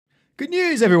Good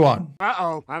news, everyone!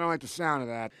 Uh-oh, I don't like the sound of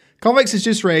that. Convex has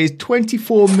just raised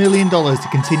 $24 million to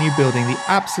continue building the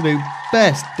absolute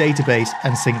best database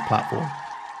and sync platform.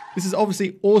 This is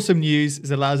obviously awesome news as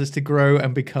it allows us to grow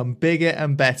and become bigger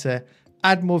and better,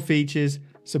 add more features,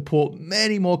 support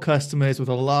many more customers with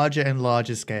a larger and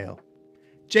larger scale.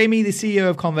 Jamie, the CEO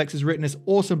of Convex, has written this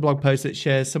awesome blog post that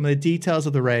shares some of the details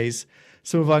of the raise,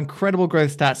 some of our incredible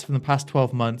growth stats from the past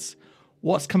 12 months,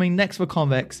 what's coming next for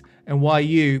Convex, and why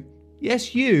you,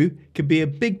 yes you, can be a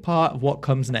big part of what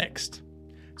comes next.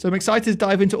 So I'm excited to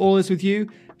dive into all this with you,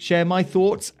 share my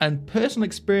thoughts and personal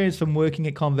experience from working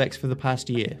at Convex for the past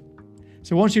year.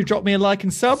 So once you've dropped me a like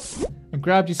and sub, and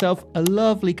grabbed yourself a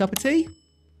lovely cup of tea,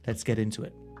 let's get into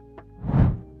it.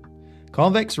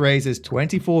 Convex raises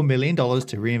 $24 million to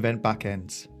reinvent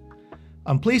backends.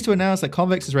 I'm pleased to announce that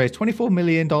Convex has raised $24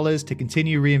 million to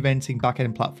continue reinventing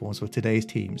backend platforms for today's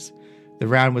teams. The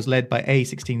round was led by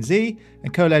A16Z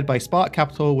and co-led by Spark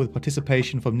Capital with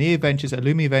participation from Neo Ventures,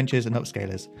 Illumi Ventures and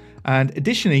Upscalers. And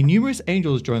additionally, numerous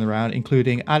angels joined the round,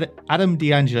 including Adam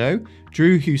D'Angelo,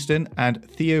 Drew Houston and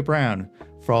Theo Brown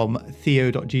from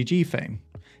Theo.gg fame.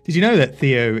 Did you know that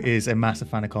Theo is a massive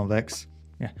fan of Convex?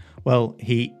 Yeah, well,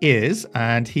 he is,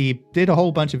 and he did a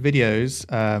whole bunch of videos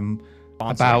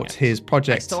about his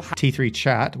project T3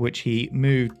 Chat, which he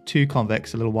moved to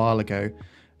Convex a little while ago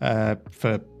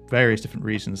for various different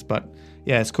reasons, but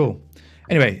yeah, it's cool.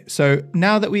 Anyway, so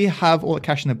now that we have all the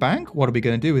cash in the bank, what are we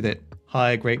going to do with it?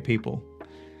 Hire great people.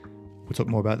 We'll talk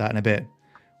more about that in a bit.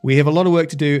 We have a lot of work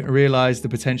to do and realize the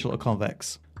potential of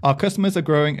Convex. Our customers are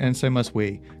growing and so must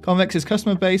we. Convex's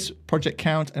customer base, project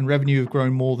count and revenue have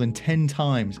grown more than 10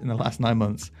 times in the last 9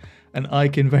 months. And I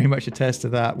can very much attest to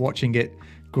that, watching it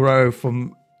grow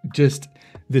from just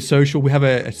the social. We have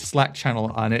a Slack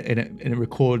channel and it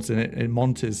records and it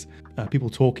monitors people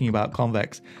talking about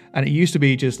Convex. And it used to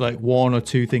be just like 1 or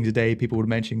 2 things a day people would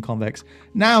mention Convex.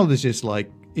 Now there's just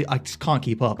like, I just can't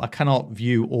keep up. I cannot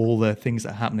view all the things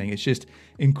that are happening. It's just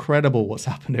incredible what's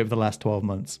happened over the last 12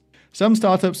 months. Some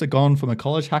startups have gone from a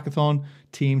college hackathon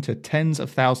team to tens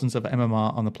of thousands of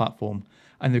MMR on the platform,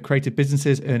 and they've created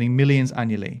businesses earning millions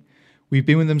annually. We've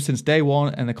been with them since day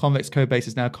one, and the Convex code base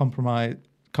is now comprise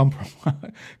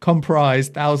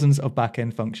thousands of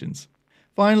backend functions.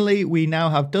 Finally, we now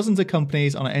have dozens of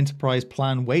companies on an enterprise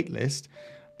plan waitlist.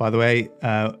 By the way,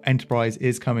 enterprise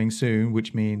is coming soon,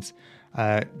 which means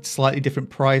slightly different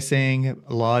pricing,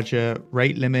 larger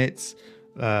rate limits,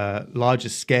 larger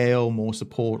scale, more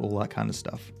support, all that kind of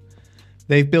stuff.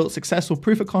 They've built successful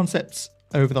proof of concepts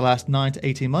over the last 9 to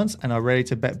 18 months and are ready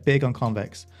to bet big on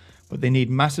Convex. But they need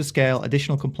massive scale,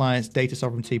 additional compliance, data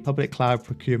sovereignty, public cloud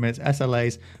procurement,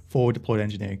 SLAs, forward deployed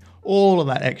engineering, all of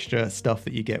that extra stuff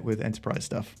that you get with enterprise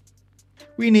stuff.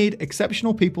 We need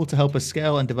exceptional people to help us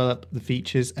scale and develop the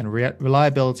features and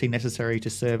reliability necessary to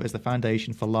serve as the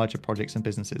foundation for larger projects and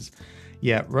businesses.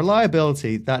 Yeah,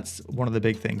 reliability, that's one of the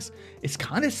big things. It's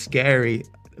kind of scary,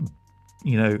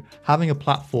 you know, having a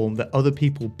platform that other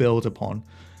people build upon.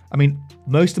 I mean,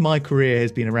 most of my career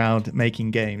has been around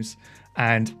making games,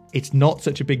 and it's not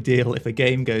such a big deal if a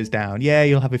game goes down. Yeah,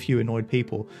 you'll have a few annoyed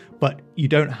people, but you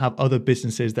don't have other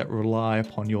businesses that rely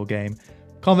upon your game.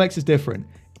 Convex is different.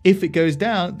 If it goes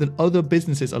down, then other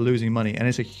businesses are losing money, and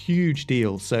it's a huge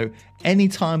deal. So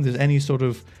anytime there's any sort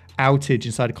of outage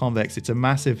inside of Convex, it's a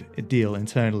massive deal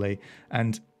internally,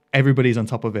 and everybody's on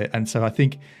top of it. And so I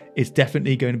think it's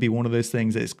definitely going to be one of those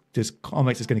things that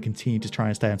Convex is going to continue to try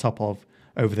and stay on top of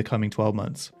over the coming 12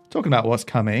 months. Talking about what's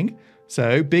coming.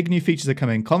 So big new features are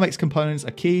coming. Convex Components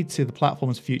are key to the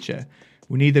platform's future.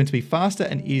 We need them to be faster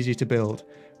and easier to build.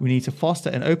 We need to foster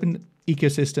an open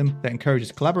ecosystem that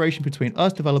encourages collaboration between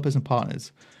us developers and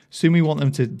partners. Soon we want them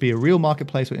to be a real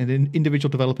marketplace where individual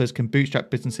developers can bootstrap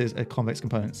businesses at Convex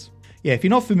Components. Yeah, if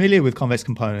you're not familiar with Convex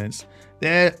Components,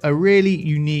 they're a really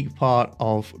unique part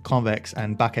of Convex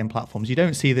and backend platforms. You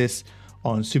don't see this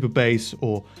on Supabase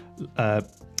or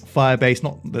Firebase,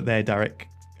 not that they're direct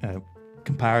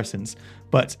comparisons,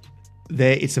 but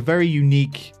it's a very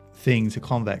unique thing to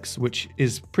Convex, which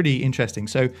is pretty interesting.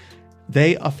 So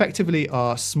they effectively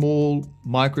are small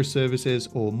microservices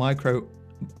or micro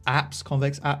apps,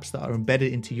 Convex apps that are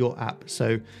embedded into your app.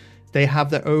 So they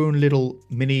have their own little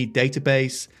mini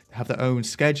database, they have their own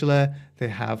scheduler, they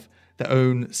have their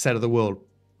own set of the world.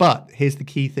 But here's the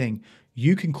key thing.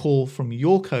 You can call from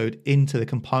your code into the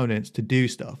components to do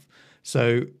stuff.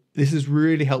 So this is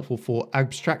really helpful for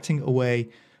abstracting away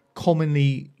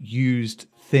commonly used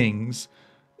things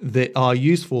that are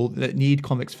useful, that need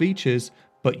Convex features,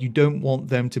 but you don't want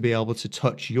them to be able to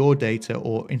touch your data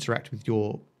or interact with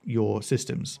your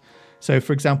systems. So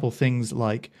for example, things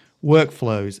like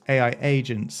workflows, AI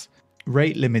agents,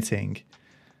 rate limiting,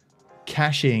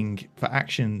 caching for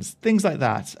actions, things like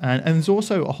that. And there's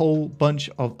also a whole bunch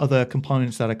of other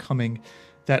components that are coming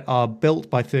that are built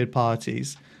by third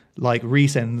parties, like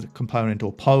Resend component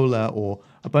or Polar, or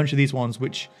a bunch of these ones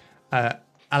which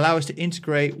allow us to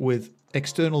integrate with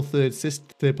external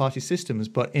third-party systems,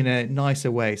 but in a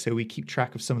nicer way. So we keep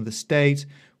track of some of the state,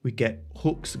 we get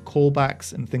hooks and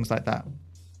callbacks and things like that.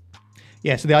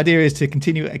 Yeah, so the idea is to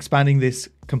continue expanding this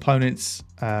components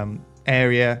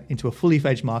area into a fully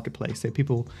fledged marketplace.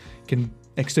 So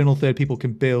external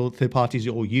third parties,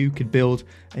 or you could build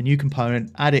a new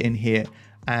component, add it in here,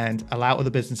 and allow other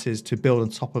businesses to build on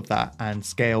top of that and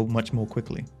scale much more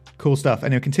quickly. Cool stuff.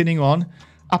 Anyway, continuing on,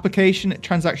 application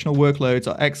transactional workloads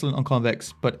are excellent on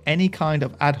Convex, but any kind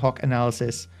of ad hoc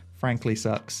analysis frankly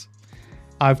sucks.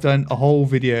 I've done a whole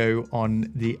video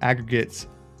on the aggregates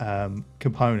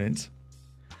component,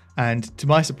 and to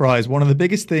my surprise, one of the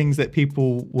biggest things that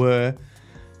people were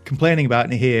complaining about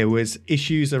in here was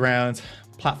issues around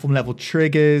platform level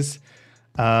triggers,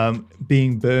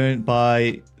 being burnt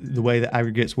by the way that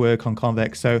aggregates work on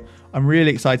Convex. So I'm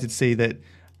really excited to see that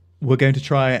we're going to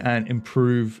try and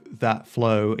improve that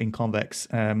flow in Convex,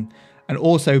 and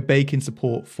also bake in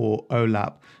support for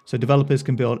OLAP. So developers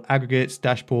can build aggregates,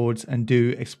 dashboards, and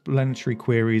do explanatory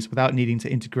queries without needing to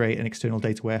integrate an external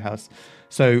data warehouse.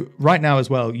 So right now as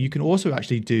well, you can also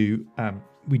actually do,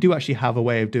 we do actually have a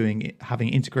way of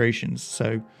having integrations.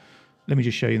 So let me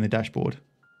just show you in the dashboard.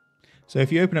 So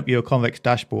if you open up your Convex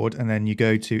dashboard and then you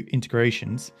go to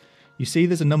integrations, you see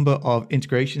there's a number of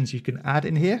integrations you can add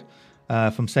in here,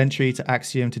 from Sentry to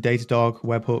Axiom to Datadog,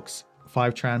 Webhooks,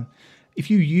 Fivetran. If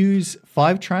you use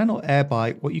Fivetran or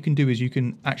Airbyte, what you can do is you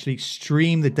can actually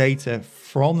stream the data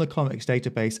from the Convex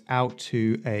database out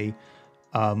to a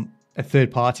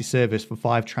third-party service. For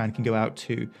Fivetran can go out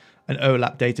to an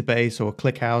OLAP database or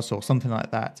ClickHouse or something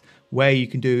like that, where you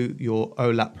can do your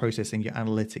OLAP processing, your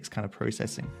analytics kind of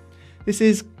processing. This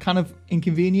is kind of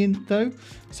inconvenient though.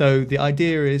 So the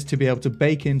idea is to be able to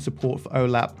bake in support for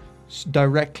OLAP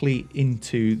directly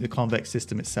into the Convex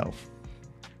system itself,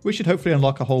 which should hopefully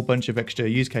unlock a whole bunch of extra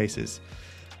use cases.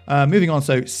 Moving on,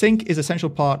 so sync is an essential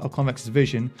part of Convex's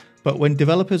vision, but when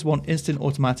developers want instant,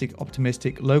 automatic,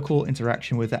 optimistic, local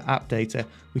interaction with their app data,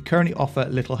 we currently offer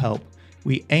little help.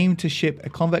 We aim to ship a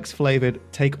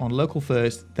Convex-flavored take on local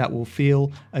first that will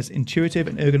feel as intuitive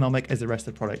and ergonomic as the rest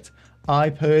of the product. I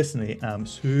personally am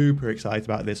super excited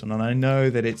about this one, and I know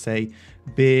that it's a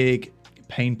big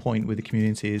pain point with the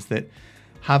community, is that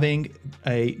having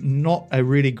not a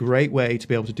really great way to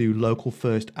be able to do local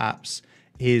first apps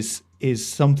is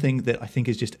something that I think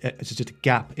is just a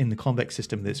gap in the Convex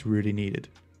system that's really needed.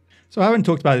 So I haven't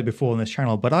talked about it before on this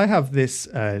channel, but I have this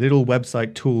little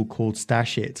website tool called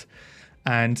Stashit,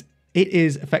 and it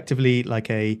is effectively like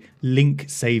a link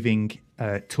saving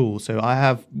tool. So I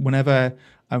have, whenever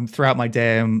throughout my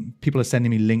day, people are sending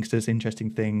me links to interesting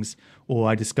things, or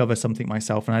I discover something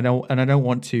myself, and I don't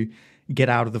want to get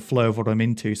out of the flow of what I'm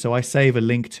into, so I save a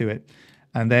link to it,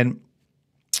 and then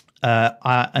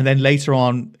later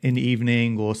on in the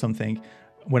evening or something,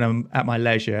 when I'm at my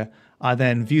leisure, I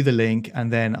then view the link,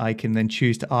 and then I can then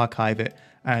choose to archive it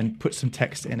and put some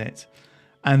text in it,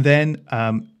 and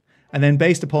then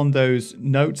based upon those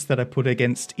notes that I put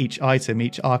against each item,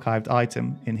 each archived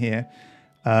item in here,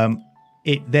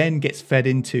 it then gets fed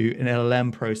into an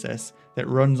LLM process that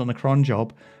runs on a cron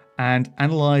job and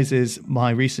analyzes my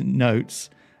recent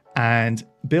notes and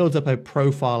builds up a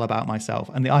profile about myself.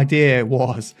 And the idea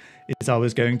is I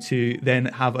was going to then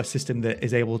have a system that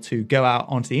is able to go out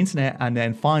onto the internet and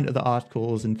then find other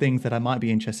articles and things that I might be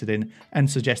interested in and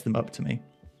suggest them up to me.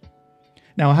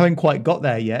 Now, I haven't quite got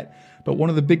there yet, but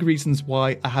one of the big reasons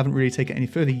why I haven't really taken it any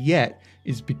further yet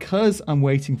is because I'm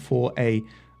waiting for a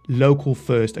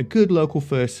good local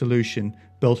first solution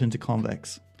built into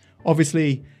Convex.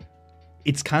 Obviously,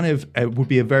 it's kind of would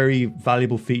be a very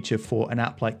valuable feature for an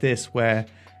app like this, where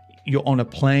you're on a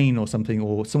plane or something,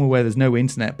 or somewhere where there's no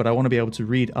internet, but I want to be able to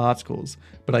read articles,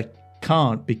 but I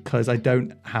can't because I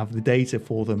don't have the data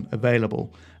for them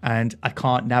available, and I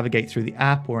can't navigate through the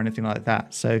app or anything like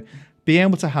that. So being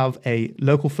able to have a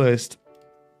local first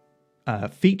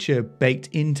feature baked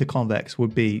into Convex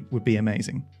would be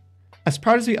amazing. As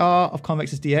proud as we are of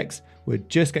Convex's DX, we're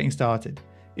just getting started.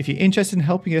 If you're interested in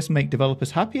helping us make developers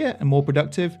happier and more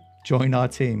productive, join our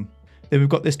team. Then we've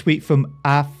got this tweet from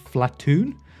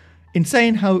Aflatoon,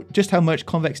 insane just how much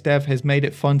Convex Dev has made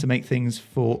it fun to make things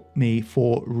for me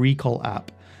for Recall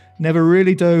app. Never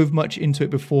really dove much into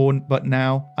it before, but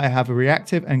now I have a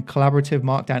reactive and collaborative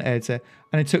markdown editor,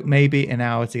 and it took maybe an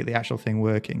hour to get the actual thing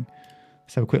working.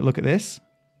 Let's have a quick look at this.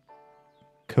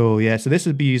 Cool, yeah. So this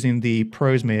would be using the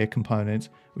ProseMirror component,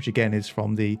 which again is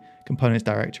from the components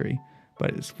directory.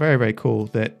 But it's very, very cool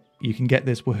that you can get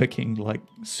this working like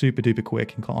super duper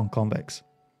quick on Convex.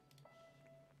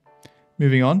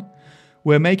 Moving on,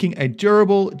 we're making a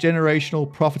durable,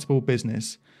 generational, profitable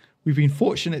business. We've been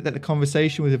fortunate that the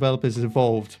conversation with developers has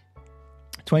evolved.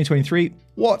 2023,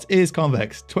 what is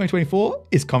Convex? 2024,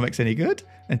 is Convex any good?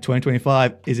 And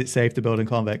 2025, is it safe to build in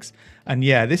Convex? And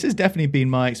yeah, this has definitely been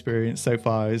my experience so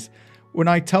far. Is when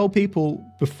I tell people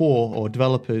before, or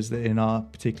developers that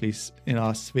particularly in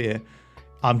our sphere,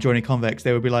 I'm joining Convex,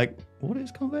 they would be like, what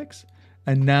is Convex?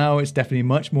 And now it's definitely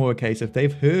much more a case of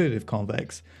they've heard of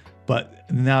Convex, but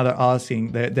now they're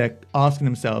asking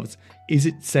themselves, is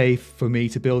it safe for me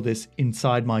to build this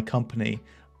inside my company?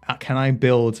 Can I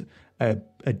build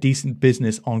a decent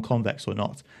business on Convex or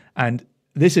not? And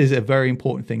this is a very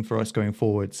important thing for us going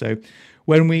forward. So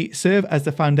when we serve as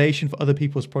the foundation for other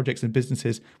people's projects and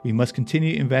businesses, we must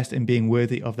continue to invest in being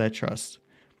worthy of their trust.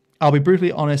 I'll be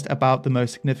brutally honest about the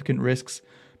most significant risks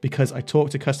because I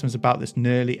talk to customers about this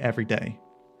nearly every day.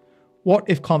 What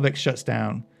if Convex shuts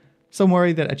down? Some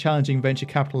worry that a challenging venture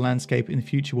capital landscape in the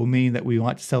future will mean that we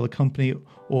might sell the company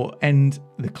or end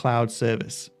the cloud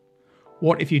service.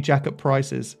 What if you jack up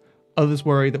prices? Others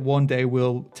worry that one day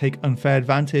we'll take unfair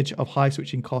advantage of high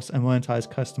switching costs and monetize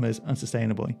customers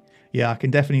unsustainably. Yeah, I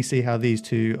can definitely see how these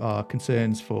two are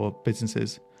concerns for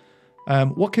businesses.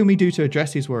 What can we do to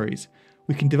address these worries?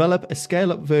 We can develop a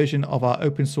scale-up version of our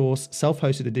open source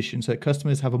self-hosted edition so that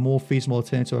customers have a more feasible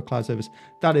alternative to our cloud service.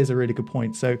 That is a really good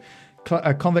point. So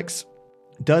Convex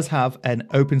does have an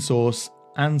open source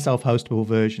and self-hostable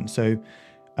version. So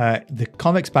the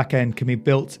Convex backend can be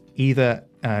built either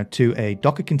to a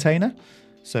Docker container.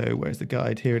 So where's the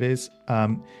guide? Here it is.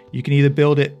 You can either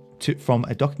build it from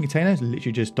a Docker container,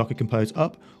 literally just Docker compose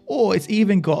up, or it's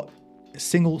even got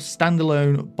single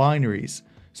standalone binaries.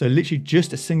 So literally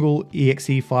just a single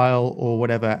exe file or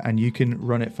whatever, and you can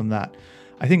run it from that.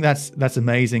 I think that's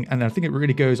amazing. And I think it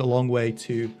really goes a long way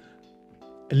to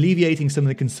alleviating some of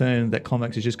the concern that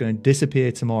Convex is just going to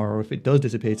disappear tomorrow. Or if it does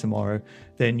disappear tomorrow,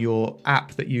 then your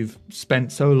app that you've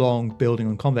spent so long building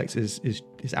on Convex is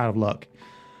out of luck.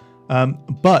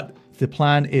 But the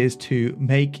plan is to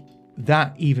make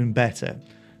that even better.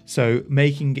 So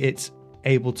making it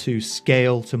able to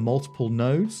scale to multiple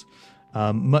nodes,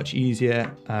 much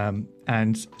easier.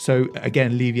 And so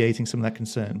again, alleviating some of that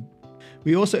concern.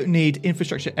 We also need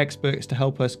infrastructure experts to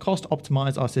help us cost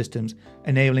optimize our systems,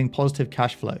 enabling positive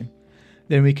cash flow.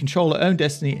 Then we control our own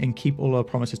destiny and keep all our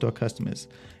promises to our customers.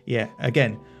 Yeah,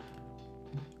 again,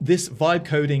 this vibe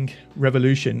coding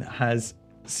revolution has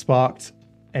sparked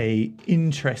a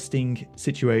interesting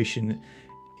situation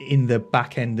in the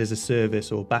backend as a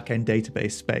service or backend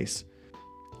database space.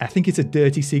 I think it's a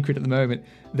dirty secret at the moment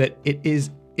that it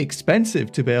is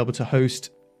expensive to be able to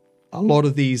host a lot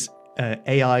of these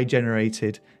AI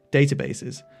generated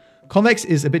databases. Convex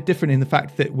is a bit different in the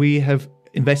fact that we have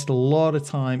invested a lot of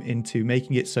time into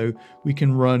making it so we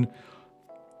can run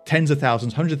tens of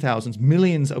thousands, hundreds of thousands,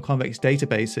 millions of Convex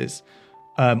databases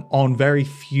on very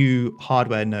few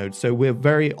hardware nodes. So we're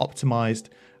very optimized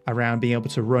around being able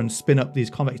to spin up these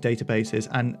Convex databases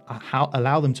and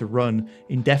allow them to run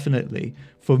indefinitely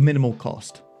for minimal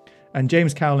cost. And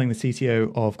James Cowling, the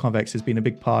CTO of Convex, has been a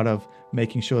big part of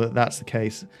making sure that that's the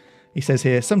case. He says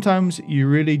here, sometimes you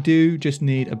really do just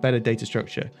need a better data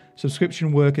structure.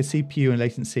 Subscription worker CPU and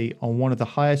latency on one of the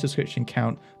highest subscription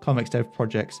count Convex dev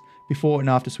projects before and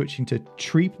after switching to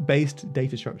tree-based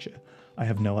data structure. I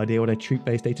have no idea what a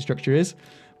tree-based data structure is,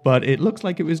 but it looks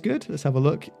like it was good. Let's have a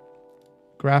look.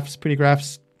 Graphs, pretty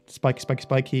graphs, spiky, spiky,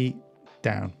 spiky,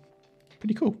 down.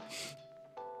 Pretty cool.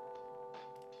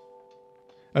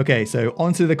 Okay, so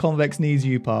onto the Convex needs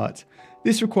you part.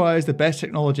 This requires the best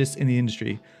technologists in the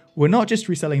industry. We're not just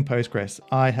reselling Postgres.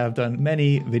 I have done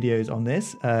many videos on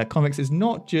this. Convex is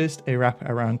not just a wrap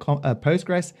around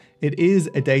Postgres. It is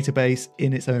a database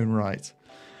in its own right.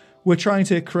 We're trying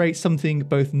to create something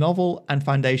both novel and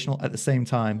foundational at the same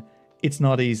time. It's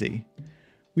not easy.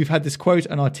 We've had this quote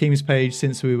on our Teams page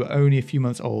since we were only a few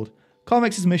months old.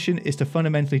 Convex's mission is to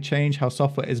fundamentally change how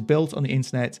software is built on the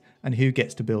internet and who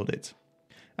gets to build it.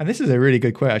 And this is a really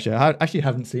good quote, actually. I actually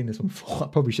haven't seen this one before. I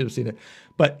probably should have seen it.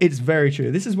 But it's very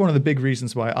true. This is one of the big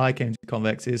reasons why I came to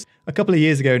Convex is a couple of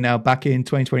years ago now, back in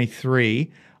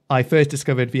 2023, I first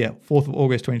discovered, 4th of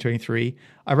August 2023,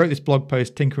 I wrote this blog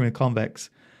post, Tinkering with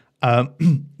Convex.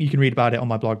 You can read about it on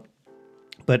my blog.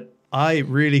 But I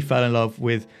really fell in love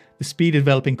with the speed of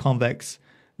developing Convex,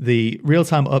 the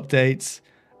real-time updates,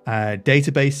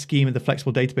 database schema, the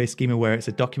flexible database schema where it's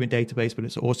a document database, but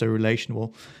it's also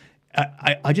relational.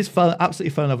 I just absolutely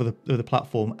fell in love with the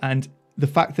platform, and the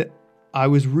fact that I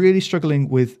was really struggling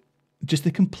with just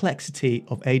the complexity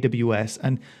of AWS,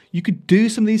 and you could do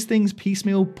some of these things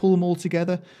piecemeal, pull them all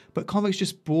together, but Convex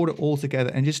just brought it all together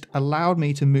and just allowed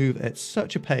me to move at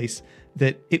such a pace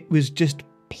that it was just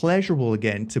pleasurable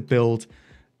again to build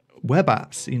web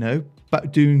apps,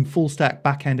 but doing full stack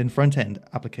backend and front end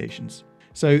applications.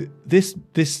 So this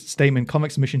statement,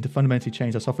 Convex's mission to fundamentally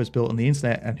change how software is built on the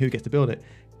internet and who gets to build it,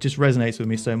 just resonates with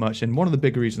me so much, and one of the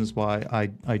big reasons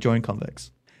why I joined Convex.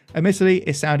 Admittedly,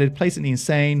 it sounded blatantly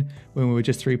insane when we were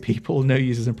just 3 people, no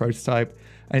users and prototype,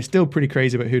 and it's still pretty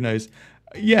crazy, but who knows?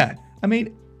 Yeah, I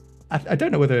mean, I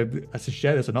don't know whether I should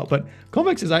share this or not, but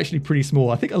Convex is actually pretty small.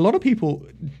 I think a lot of people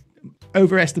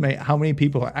overestimate how many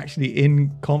people are actually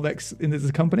in Convex in this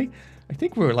company. I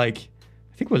think we're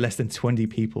less than 20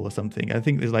 people or something. I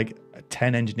think there's like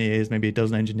 10 engineers, maybe a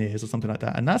dozen engineers or something like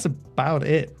that, and that's about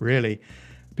it, really.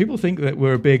 People think that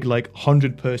we're a big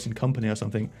 100-person company or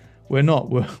something. We're not.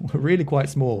 We're really quite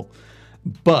small,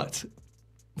 but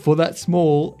for that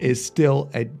small is still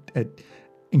a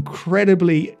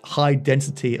incredibly high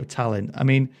density of talent. I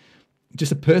mean,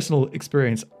 just a personal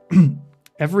experience.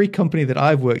 Every company that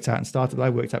I've worked at and started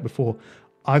I've worked at before,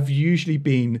 I've usually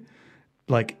been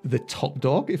like the top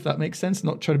dog, if that makes sense.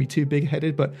 Not trying to be too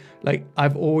big-headed, but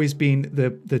I've always been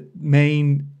the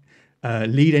main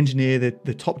lead engineer,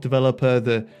 the top developer,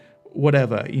 the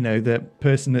whatever, the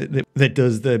person that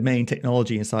does the main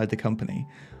technology inside the company.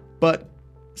 But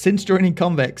since joining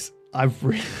Convex, I've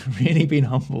really been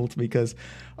humbled, because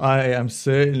I am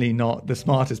certainly not the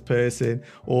smartest person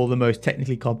or the most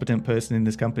technically competent person in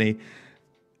this company.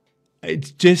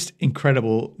 It's just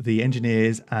incredible, the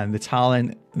engineers and the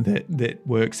talent that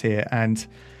works here. And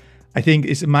I think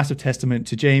it's a massive testament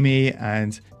to Jamie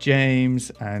and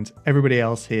James and everybody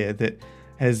else here that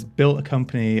has built a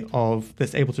company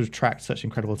that's able to attract such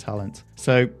incredible talent.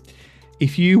 So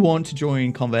if you want to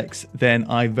join Convex, then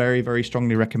I very, very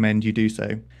strongly recommend you do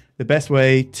so. The best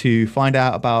way to find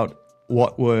out about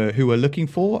who we're looking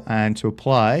for and to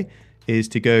apply is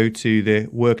to go to the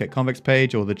Work at Convex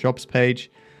page or the Jobs page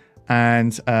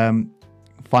and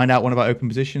find out one of our open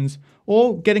positions,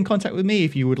 or get in contact with me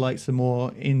if you would like some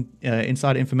more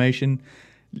insider information.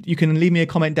 You can leave me a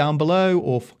comment down below,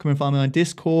 or come and find me on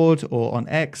Discord or on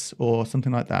X or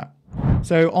something like that.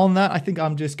 So on that, I think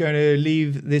I'm just going to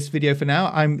leave this video for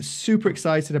now. I'm super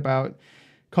excited about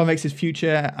Convex's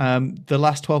future. The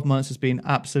last 12 months has been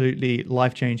absolutely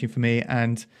life-changing for me,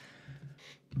 and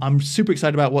I'm super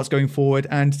excited about what's going forward,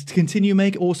 and to continue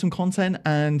make awesome content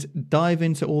and dive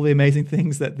into all the amazing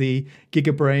things that the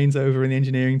giga brains over in the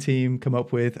engineering team come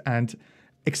up with, and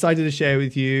excited to share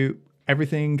with you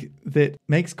everything that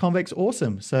makes Convex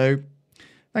awesome. So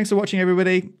thanks for watching,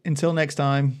 everybody. Until next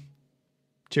time,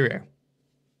 cheerio.